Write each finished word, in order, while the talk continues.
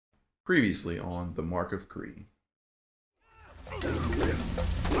Previously on the Mark of Kri.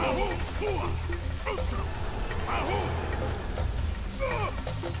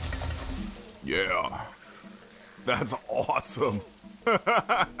 Yeah, that's awesome.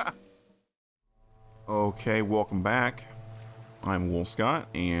 Okay, welcome back. I'm wolscott,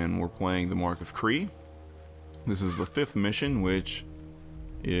 and we're playing the Mark of Kri. This is the 5th mission, which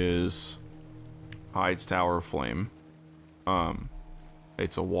is Hyde's Tower of Flame.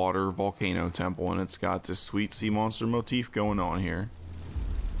 It's a water volcano temple, and it's got this sweet sea monster motif going on here.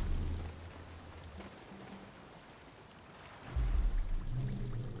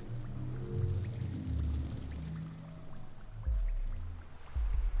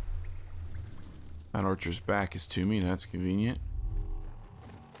 That archer's back is to me, that's convenient.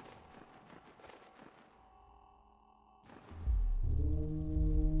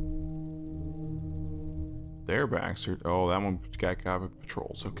 Their backs are... oh, that one got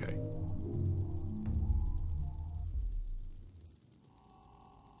patrols, okay.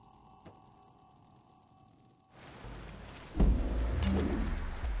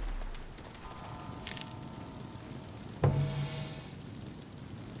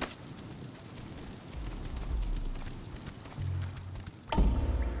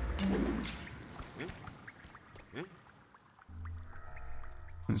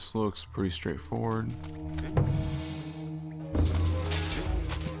 This looks pretty straightforward.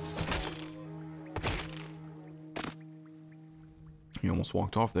 He almost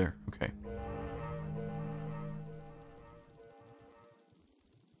walked off there. Okay.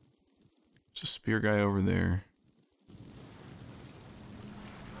 There's a spear guy over there.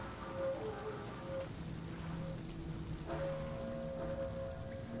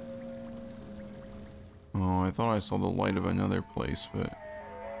 Oh, I thought I saw the light of another place, but...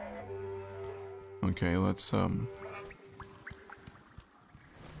 okay, let's, Is there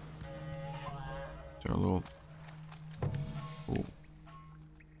a little... ooh.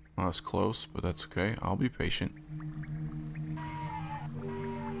 Well, that's close, but that's okay. I'll be patient.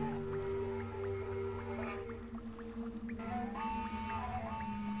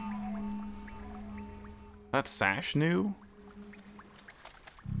 That sash new?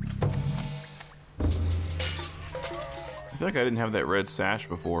 I feel like I didn't have that red sash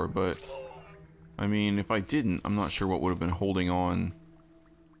before, but... I mean, if I didn't, I'm not sure what would have been holding on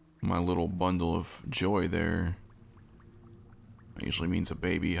my little bundle of joy there. That usually means a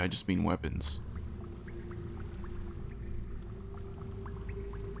baby. I just mean weapons.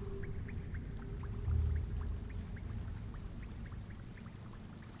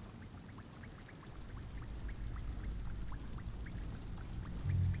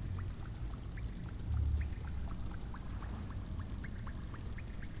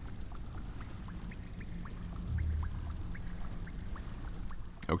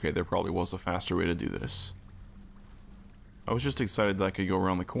 Okay, there probably was a faster way to do this. I was just excited that I could go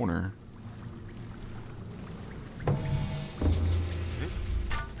around the corner.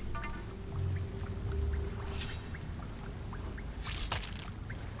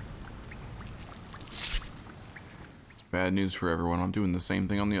 It's bad news for everyone. I'm doing the same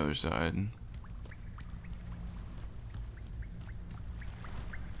thing on the other side.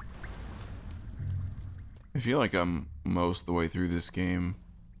 I feel like I'm most of the way through this game,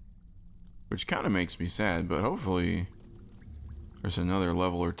 which kind of makes me sad, but hopefully there's another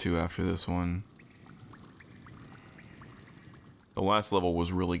level or two after this one. The last level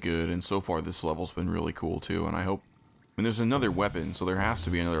was really good, and so far this level's been really cool too, and I hope... I mean, there's another weapon, so there has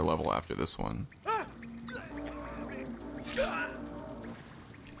to be another level after this one.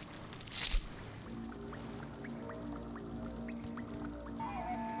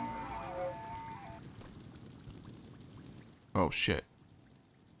 Oh shit.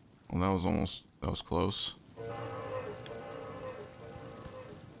 Well, that was close.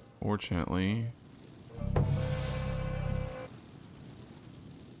 Fortunately.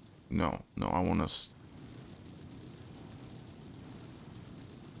 No, I want to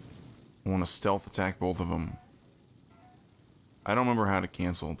stealth attack both of them. I don't remember how to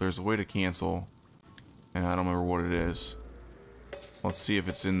cancel. There's a way to cancel, and I don't remember what it is. Let's see if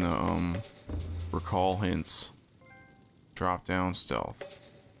it's in the recall hints. Drop down stealth.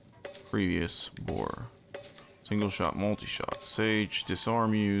 Previous bore. Single shot, multi-shot. Sage,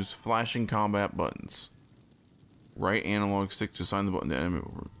 disarm, use, flashing combat buttons. Right analog stick to assign the button to enemy.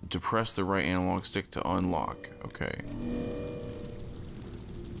 Depress the right analog stick to unlock. Okay.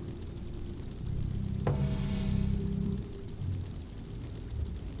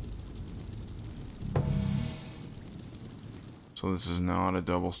 So this is not a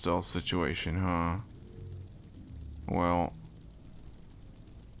double stealth situation, huh? Well,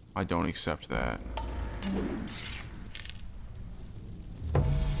 I don't accept that.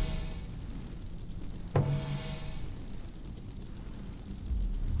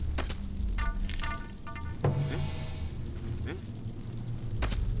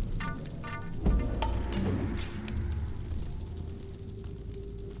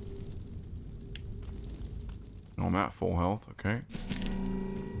 Oh, I'm at full health, okay.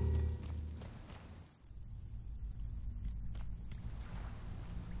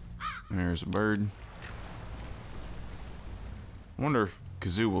 There's a bird. I wonder if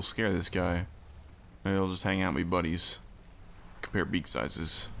Kazoo will scare this guy. Maybe he'll just hang out and be buddies. Compare beak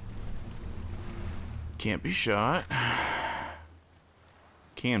sizes. Can't be shot.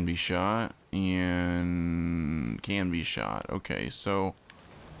 Can be shot. And can be shot. Okay, so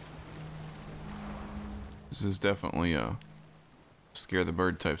this is definitely a scare the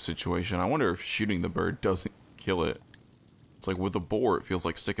bird type situation. I wonder if shooting the bird doesn't kill it. It's like with a boar, it feels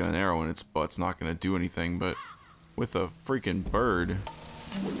like sticking an arrow in its butt's not going to do anything, but with a freaking bird...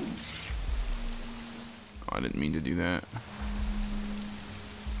 Oh, I didn't mean to do that.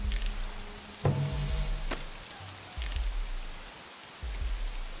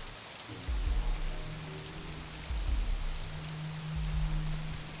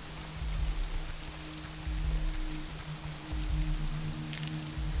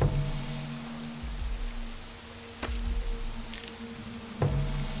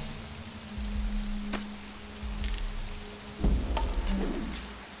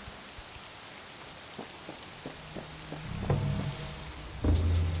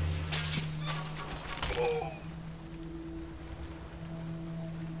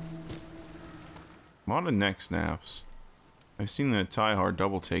 A lot of neck snaps. I've seen the tie-hard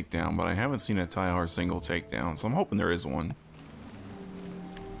double takedown, but I haven't seen a tie-hard single takedown, so I'm hoping there is one.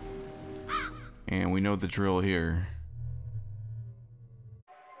 And we know the drill here.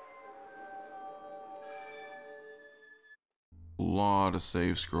 A lot of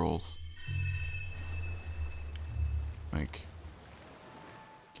save scrolls. Like,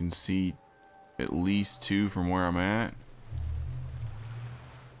 can see at least 2 from where I'm at.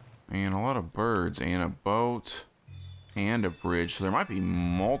 And a lot of birds, and a boat, and a bridge. So there might be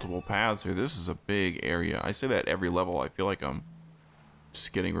multiple paths here. This is a big area. I say that every level. I feel like I'm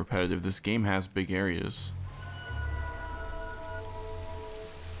just getting repetitive. This game has big areas.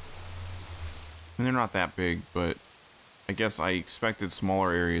 And they're not that big, but I guess I expected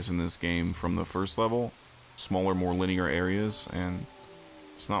smaller areas in this game from the first level. Smaller, more linear areas, and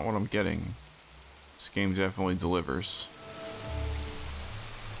it's not what I'm getting. This game definitely delivers.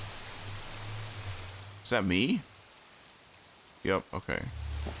 Is that me? Yep, okay.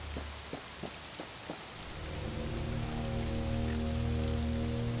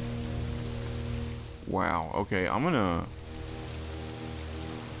 Wow, okay, I'm gonna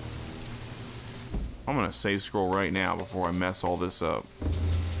save scroll right now before I mess all this up.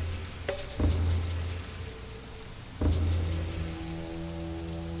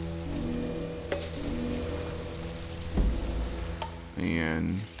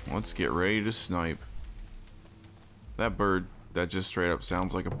 And let's get ready to snipe. That bird, that just straight up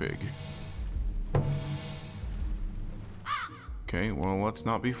sounds like a pig. Okay, well, let's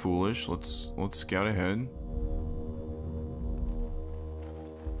not be foolish. Let's scout ahead.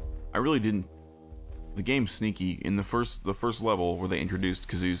 I really didn't. The game's sneaky. In the first level where they introduced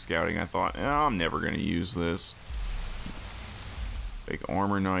Kazoo's scouting, I thought, I'm never gonna use this. Big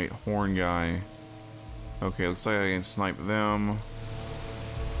armor knight, horn guy. Okay, looks like I can snipe them.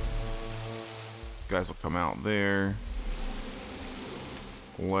 Guys will come out there.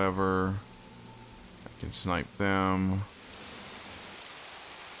 Lever. I can snipe them.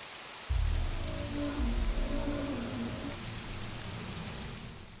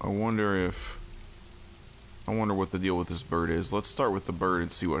 I wonder what the deal with this bird is. Let's start with the bird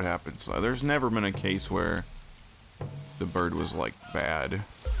and see what happens. There's never been a case where the bird was like bad.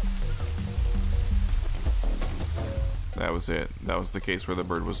 That was it. That was the case where the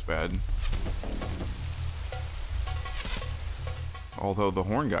bird was bad. Although the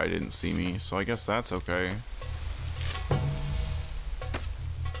horn guy didn't see me, so I guess that's okay.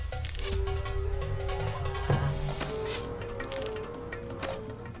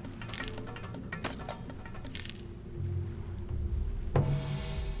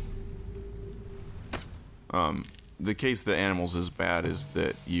 The case that animals is bad is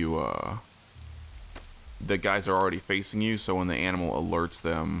that you, the guys are already facing you, so when the animal alerts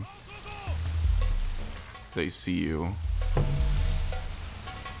them, they see you.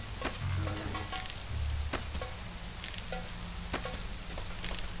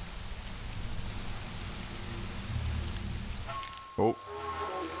 Oh.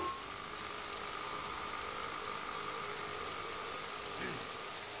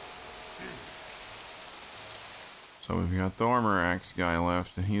 So we've got the armor axe guy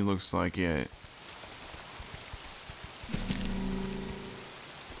left, and he looks like it.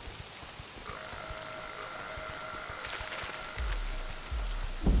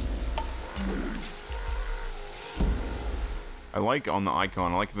 I like on the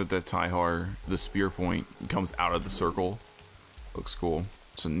icon, I like that the Taihar, the spear point, comes out of the circle. Looks cool.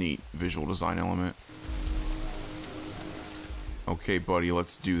 It's a neat visual design element. Okay, buddy,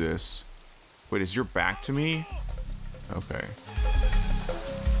 let's do this. Wait, is your back to me? Okay.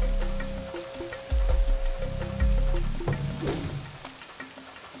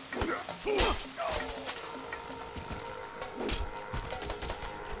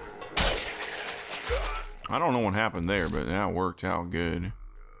 I don't know what happened there, but that worked out good.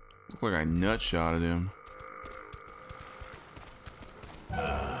 Looked like I nutshotted him.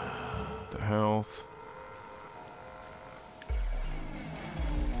 The health.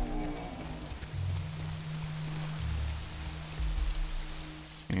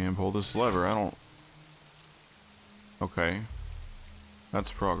 And pull this lever. I don't... Okay.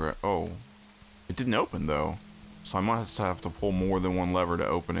 That's progress. Oh. It didn't open, though. So I might have to pull more than one lever to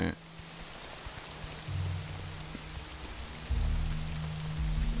open it.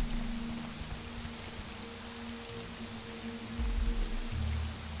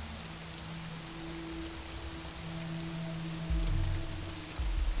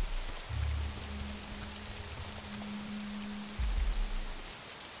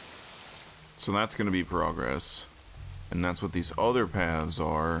 So that's going to be progress. And that's what these other paths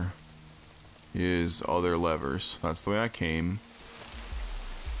are, is other levers. That's the way I came.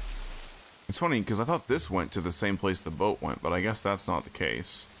 It's funny, because I thought this went to the same place the boat went, but I guess that's not the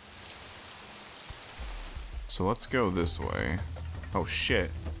case. So let's go this way. Oh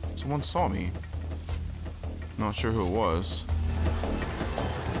shit, someone saw me. Not sure who it was.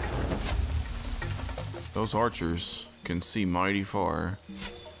 Those archers can see mighty far.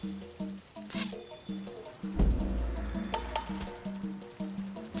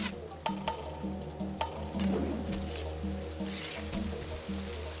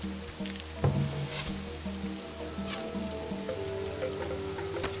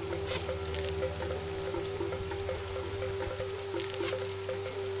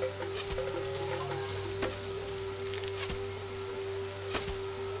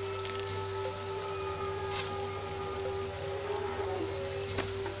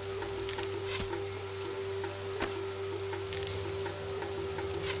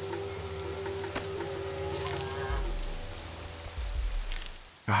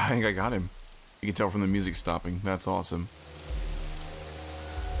 I think I got him. You can tell from the music stopping. That's awesome.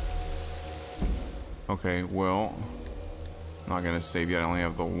 Okay, well, I'm not gonna save yet. I only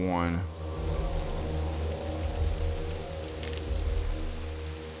have the one.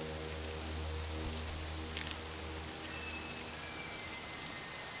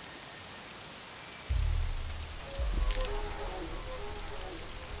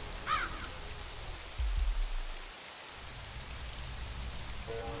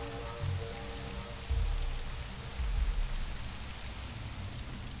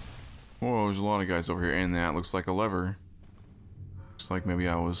 Whoa, there's a lot of guys over here, and that looks like a lever. Looks like maybe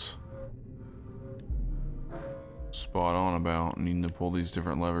I was spot on about needing to pull these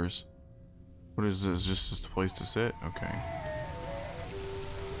different levers. What is this? Just a place to sit? Okay.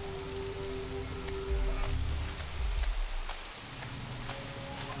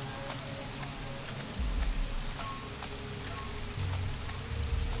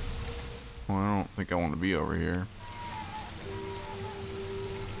 Well, I don't think I want to be over here.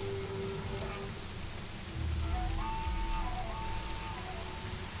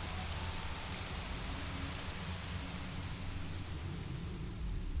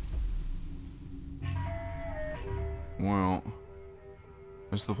 Well,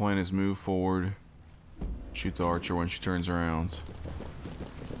 that's the plan, is move forward, shoot the archer when she turns around.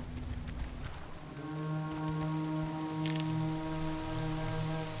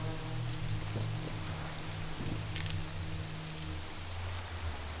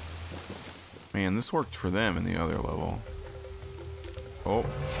 Man, this worked for them in the other level. Oh.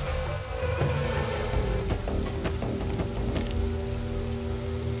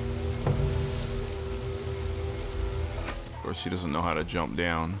 Of course, he doesn't know how to jump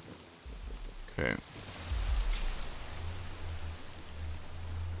down. Okay.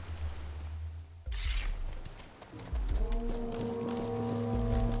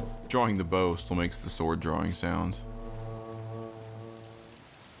 Drawing the bow still makes the sword drawing sound.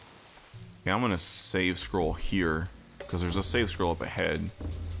 Yeah, I'm gonna save scroll here, because there's a save scroll up ahead,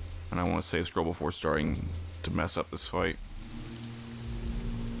 and I want to save scroll before starting to mess up this fight.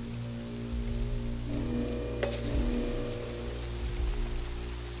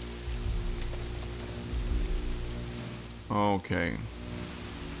 Okay.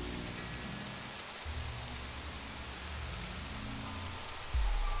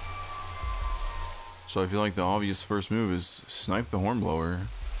 So I feel like the obvious first move is snipe the hornblower.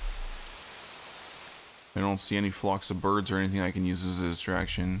 I don't see any flocks of birds or anything I can use as a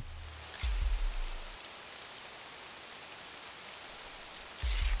distraction.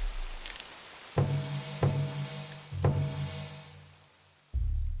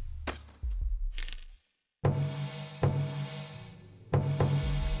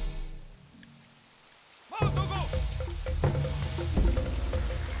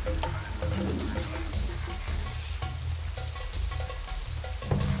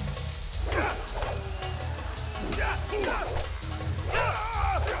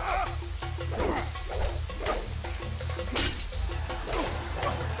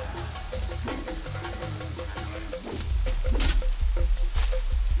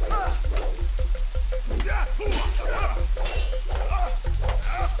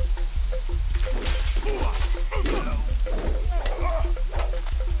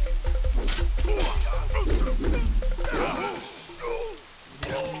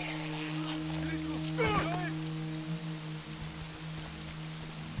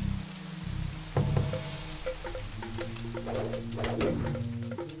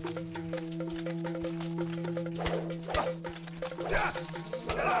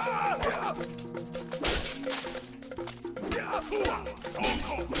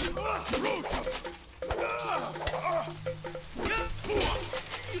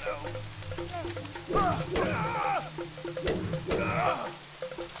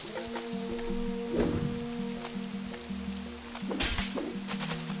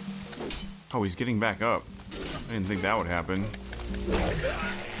 Oh, he's getting back up. I didn't think that would happen.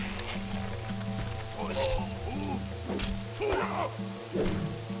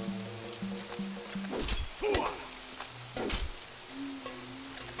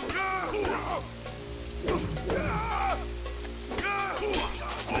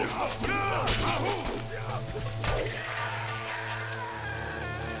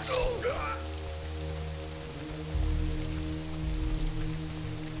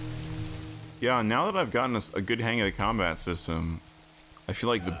 Yeah, now that I've gotten a good hang of the combat system, I feel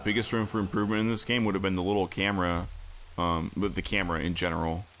like the biggest room for improvement in this game would have been the little camera, with the camera in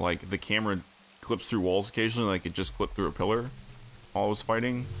general. Like, the camera clips through walls occasionally, like it just clipped through a pillar while I was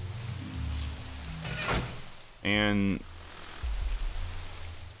fighting. And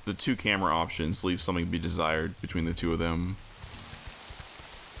the two camera options leave something to be desired between the two of them.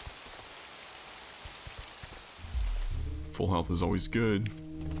 Full health is always good.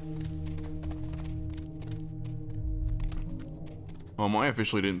 I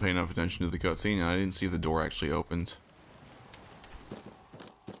officially didn't pay enough attention to the cutscene, and I didn't see if the door actually opened.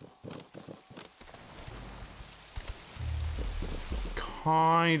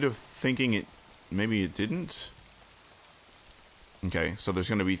 Kind of thinking maybe it didn't. Okay, so there's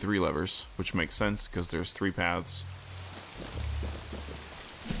going to be 3 levers, which makes sense because there's 3 paths.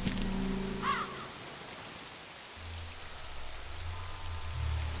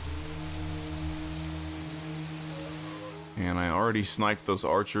 And I already sniped those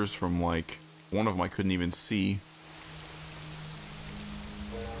archers from, like, one of them I couldn't even see.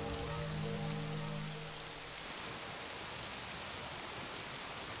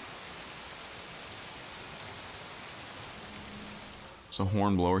 So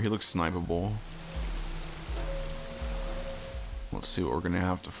Hornblower, he looks snipeable. Let's see what we're gonna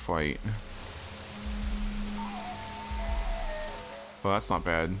have to fight. Well, that's not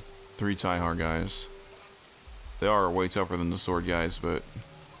bad. 3 Tyhar guys. They are way tougher than the sword guys, but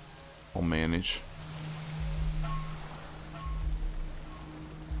I'll manage.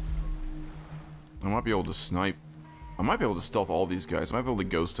 I might be able to snipe. I might be able to stealth all these guys. I might be able to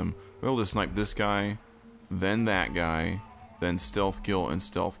ghost them. I'll be able to snipe this guy, then that guy, then stealth kill and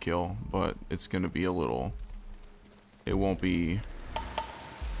stealth kill, but it's gonna be a little... It won't be...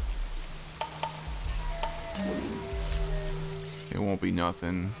 It won't be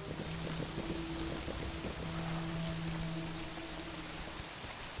nothing.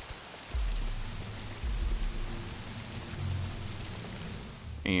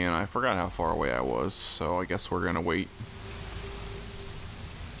 And I forgot how far away I was, so I guess we're gonna wait.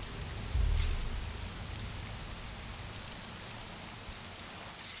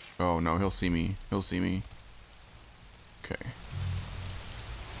 Oh no, he'll see me. He'll see me. Okay.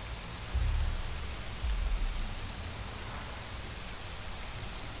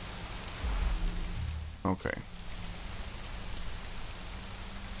 Okay.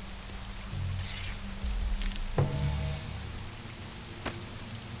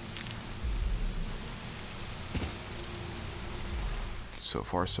 So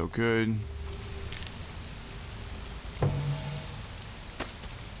far, so good.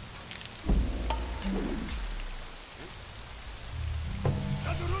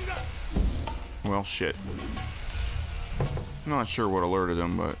 Well, shit. I'm not sure what alerted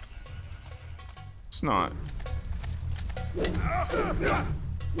him, but it's not.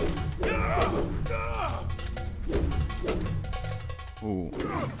 Ooh.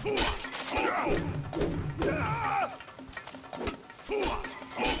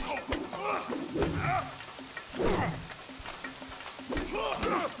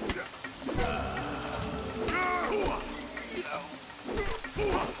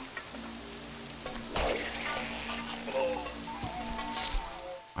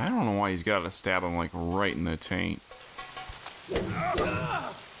 I don't know why he's got to stab him like right in the taint.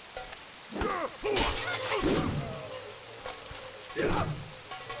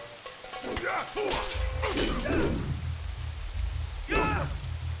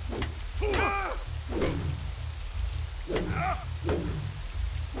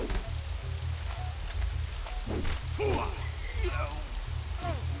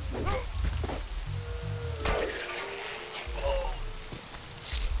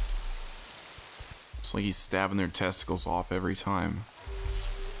 It's like he's stabbing their testicles off every time.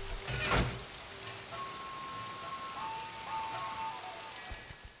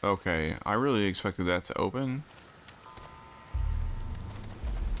 Okay, I really expected that to open.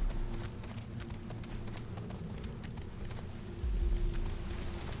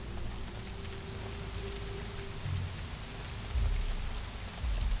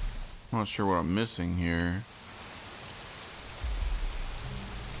 I'm not sure what I'm missing here.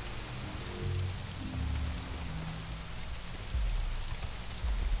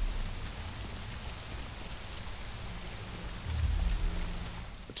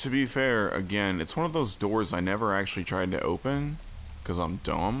 To be fair, again, it's one of those doors I never actually tried to open because I'm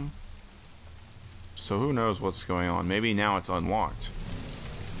dumb. So who knows what's going on? Maybe now it's unlocked.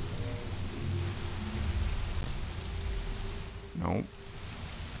 Nope.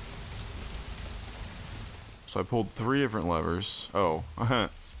 So I pulled 3 different levers. Oh, I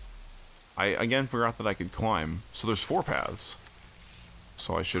again forgot that I could climb. So there's 4 paths.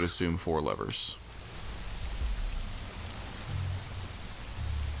 So I should assume 4 levers.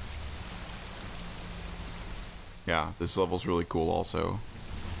 Yeah, this level's really cool also.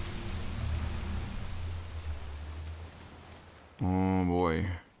 Oh boy.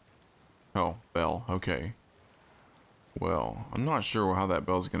 Oh, bell, okay. Well, I'm not sure how that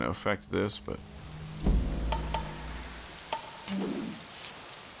bell's gonna affect this, but...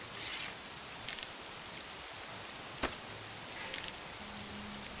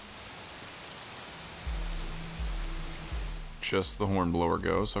 Just the horn blower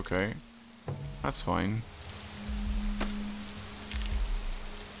goes, okay. That's fine.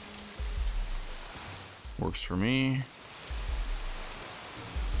 Works for me.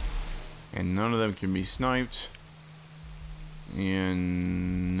 And none of them can be sniped.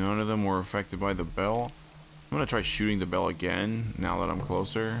 And none of them were affected by the bell. I'm gonna try shooting the bell again now that I'm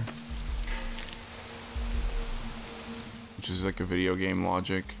closer. Which is like a video game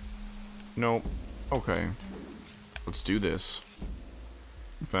logic. Nope. Okay. Let's do this.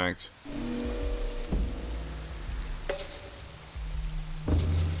 In fact,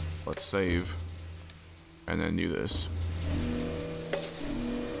 let's save. And then do this.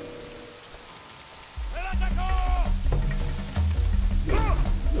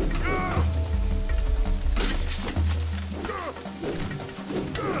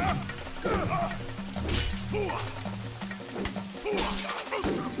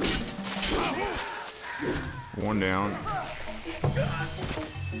 One down.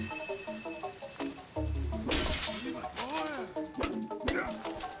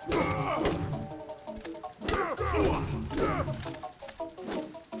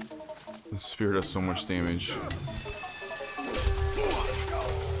 The spear does so much damage.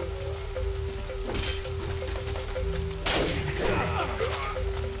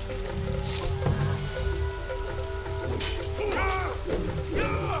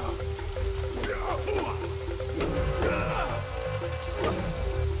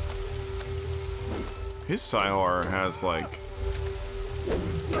 His Tyhar has like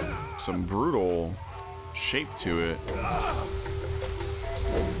some brutal shape to it.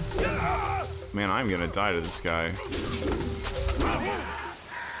 Man, I'm gonna die to this guy.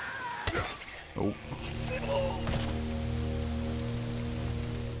 Oh.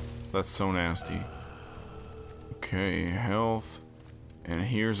 That's so nasty. Okay, health. And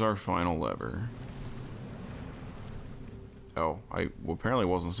here's our final lever. Oh, I apparently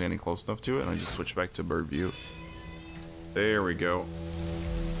wasn't standing close enough to it, and I just switched back to bird view. There we go.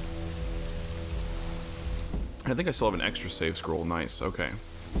 I think I still have an extra save scroll. Nice. Okay.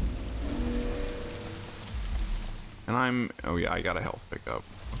 And I'm... Oh yeah, I got a health pickup.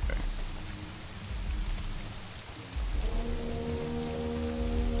 Okay.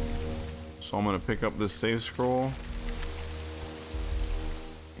 So I'm gonna pick up this save scroll.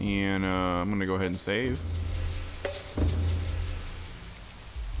 And I'm gonna go ahead and save.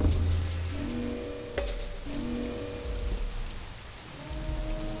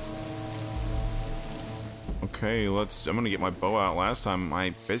 Okay, I'm gonna get my bow out. Last time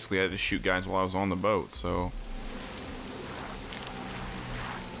I basically had to shoot guys while I was on the boat, so.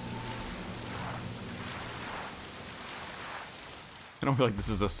 I don't feel like this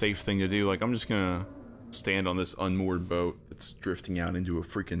is a safe thing to do. Like, I'm just gonna stand on this unmoored boat that's drifting out into a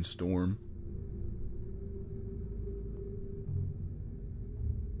freaking storm.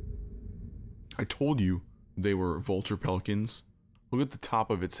 I told you they were vulture pelicans. Look at the top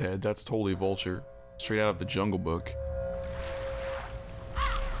of its head. That's totally vulture. Straight out of the Jungle Book.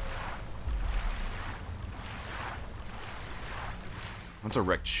 That's a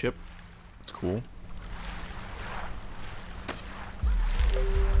wrecked ship. That's cool.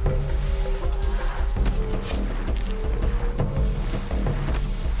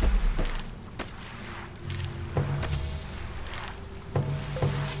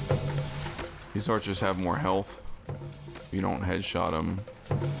 These archers have more health. You don't headshot them.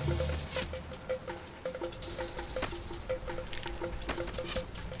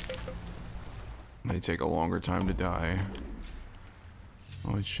 They take a longer time to die.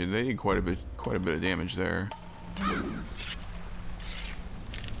 Oh shit, they did quite a bit of damage there.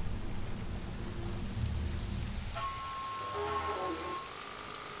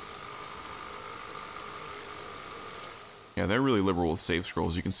 Yeah, they're really liberal with save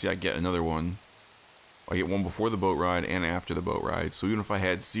scrolls. You can see I get another one. I get one before the boat ride and after the boat ride. So even if I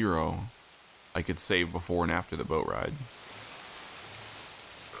had 0, I could save before and after the boat ride.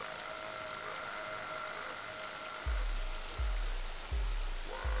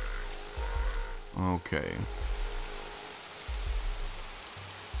 Okay.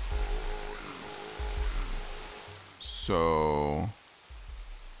 So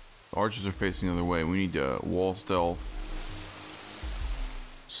the archers are facing the other way. We need to wall stealth,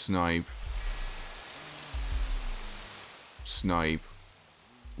 snipe,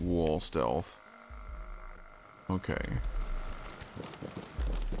 wall stealth. Okay.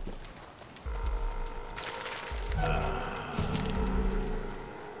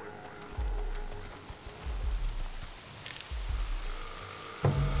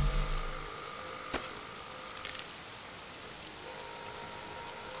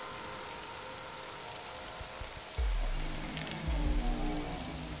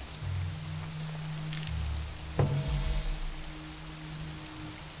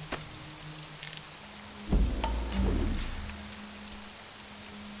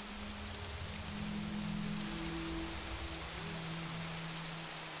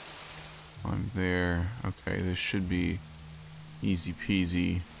 I'm there. Okay, this should be easy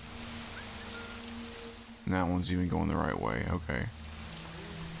peasy. And that one's even going the right way. Okay.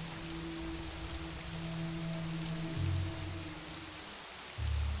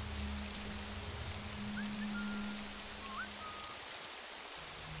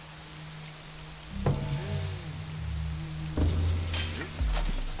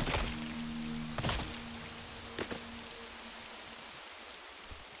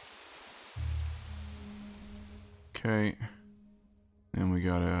 Okay, and we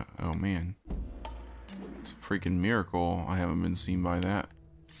gotta, oh man, it's a freaking miracle I haven't been seen by that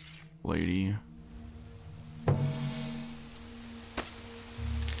lady.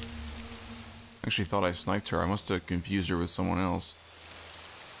 Actually thought I sniped her. I must have confused her with someone else.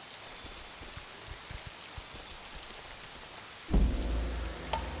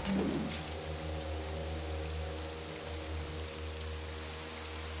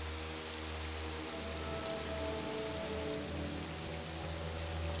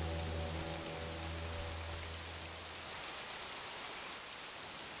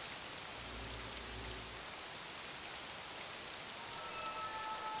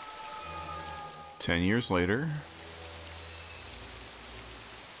 Ten years later.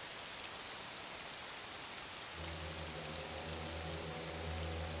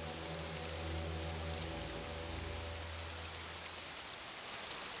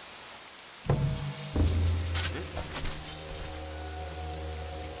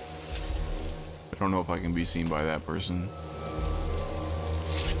 I don't know if I can be seen by that person.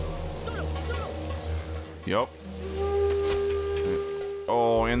 Yup.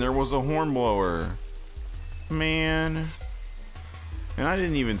 Oh, and there was a hornblower. Man. And I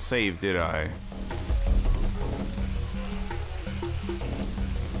didn't even save, did I?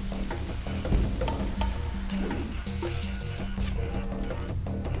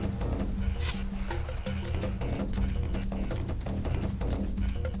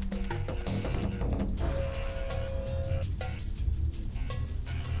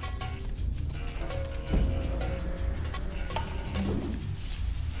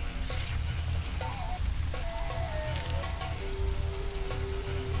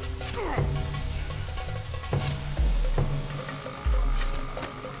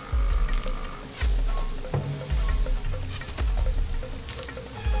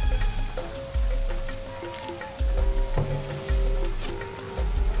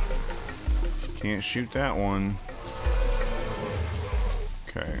 Can't shoot that one.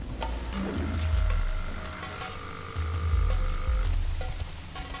 Okay.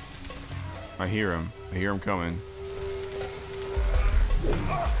 I hear him. I hear him coming.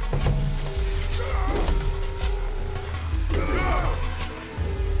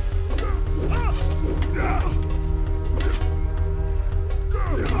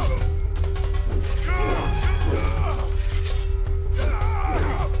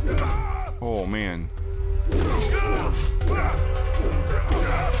 Oh, man.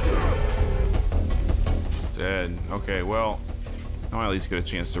 Dead. Okay, well, I might at least get a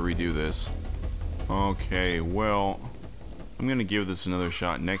chance to redo this. Okay, well, I'm gonna give this another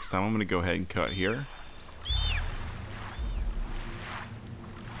shot next time. I'm gonna go ahead and cut here.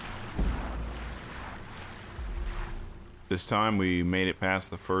 This time we made it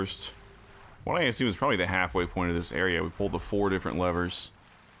past the first, what I assume is probably the halfway point of this area. We pulled the 4 different levers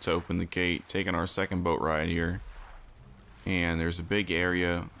to open the gate, taking our second boat ride here. And there's a big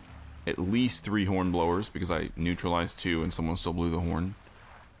area, at least 3 horn blowers, because I neutralized 2 and someone still blew the horn.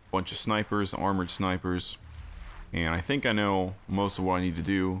 Bunch of snipers, armored snipers. And I think I know most of what I need to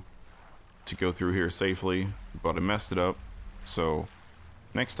do to go through here safely, but I messed it up. So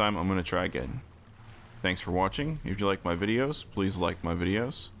next time I'm gonna try again. Thanks for watching. If you like my videos, please like my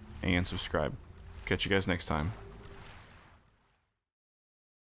videos and subscribe. Catch you guys next time.